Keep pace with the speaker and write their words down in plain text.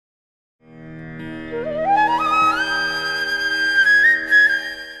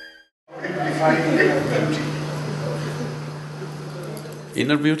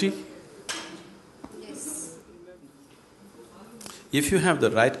Inner beauty? Yes. If you have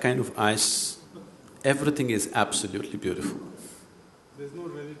the right kind of eyes, everything is absolutely beautiful. There's no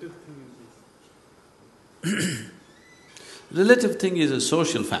relative thing in this. Relative thing is a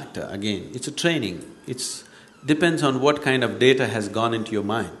social factor, again, it's a training. Depends on what kind of data has gone into your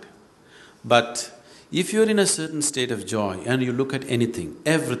mind. But if you're in a certain state of joy and you look at anything,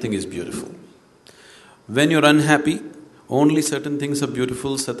 everything is beautiful. When you're unhappy, only certain things are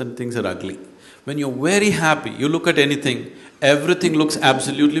beautiful, certain things are ugly. When you're very happy, you look at anything, everything looks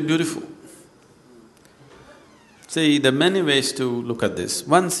absolutely beautiful. See, there are many ways to look at this.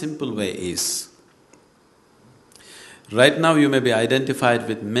 One simple way is, right now you may be identified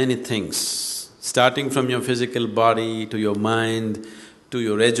with many things, starting from your physical body, to your mind, to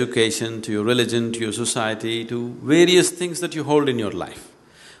your education, to your religion, to your society, to various things that you hold in your life.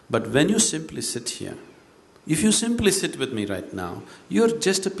 But when you simply sit here, if you simply sit with me right now, you're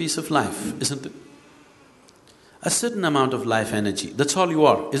just a piece of life, isn't it? A certain amount of life energy, that's all you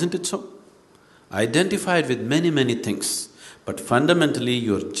are, isn't it so? Identified with many things, but fundamentally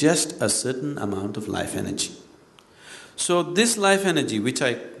you're just a certain amount of life energy. So this life energy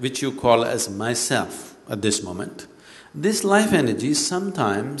which you call as myself at this moment, this life energy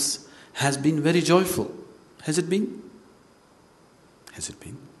sometimes has been very joyful. Has it been? Has it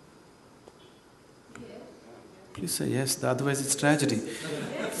been? Please say yes, otherwise it's tragedy.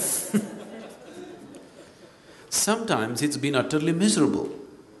 Sometimes it's been utterly miserable,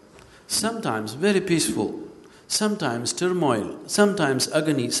 sometimes very peaceful, sometimes turmoil, sometimes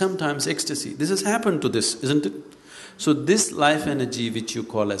agony, sometimes ecstasy. This has happened to this, isn't it? So this life energy which you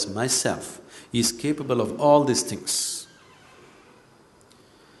call as myself is capable of all these things.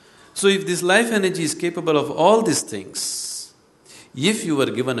 So if this life energy is capable of all these things, if you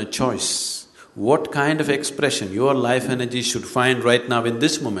were given a choice, what kind of expression your life energy should find right now in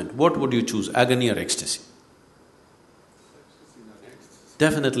this moment, what would you choose, agony or ecstasy?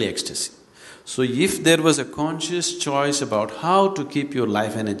 Definitely ecstasy. So if there was a conscious choice about how to keep your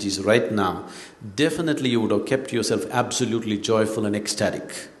life energies right now, definitely you would have kept yourself absolutely joyful and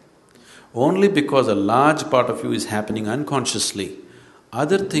ecstatic. Only because a large part of you is happening unconsciously,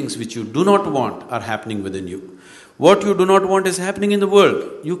 other things which you do not want are happening within you. What you do not want is happening in the world,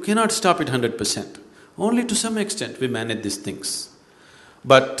 you cannot stop it 100%. Only to some extent we manage these things.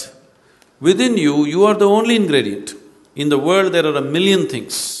 But within you, you are the only ingredient. In the world there are a million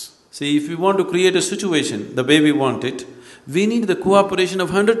things. See, if we want to create a situation the way we want it, we need the cooperation of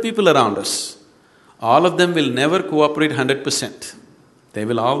 100 people around us. All of them will never cooperate 100%. They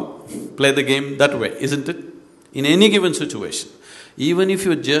will all play the game that way, isn't it? In any given situation. Even if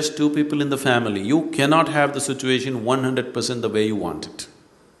you're just two people in the family, you cannot have the situation 100% the way you want it.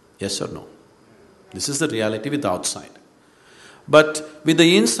 Yes or no? This is the reality with the outside. But with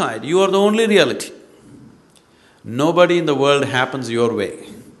the inside, you are the only reality. Nobody in the world happens your way.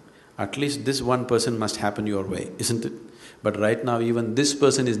 At least this one person must happen your way, isn't it? But right now even this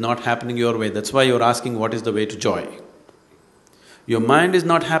person is not happening your way, that's why you're asking what is the way to joy. Your mind is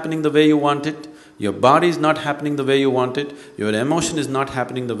not happening the way you want it, your body is not happening the way you want it, your emotion is not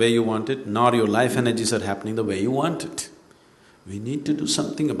happening the way you want it, nor your life energies are happening the way you want it. We need to do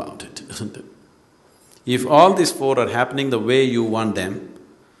something about it, isn't it? If all these four are happening the way you want them,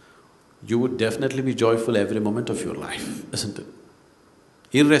 you would definitely be joyful every moment of your life, isn't it?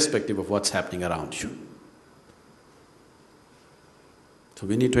 Irrespective of what's happening around you. So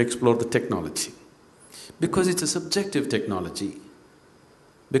we need to explore the technology. Because it's a subjective technology.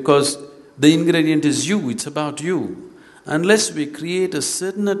 Because the ingredient is you, it's about you. Unless we create a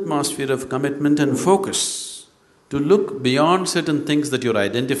certain atmosphere of commitment and focus to look beyond certain things that you're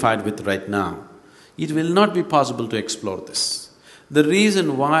identified with right now, it will not be possible to explore this. The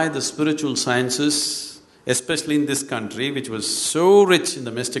reason why the spiritual sciences, especially in this country, which was so rich in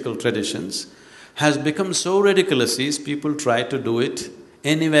the mystical traditions, has become so ridiculous is people try to do it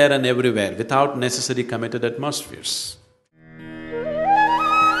anywhere and everywhere without necessary committed atmospheres.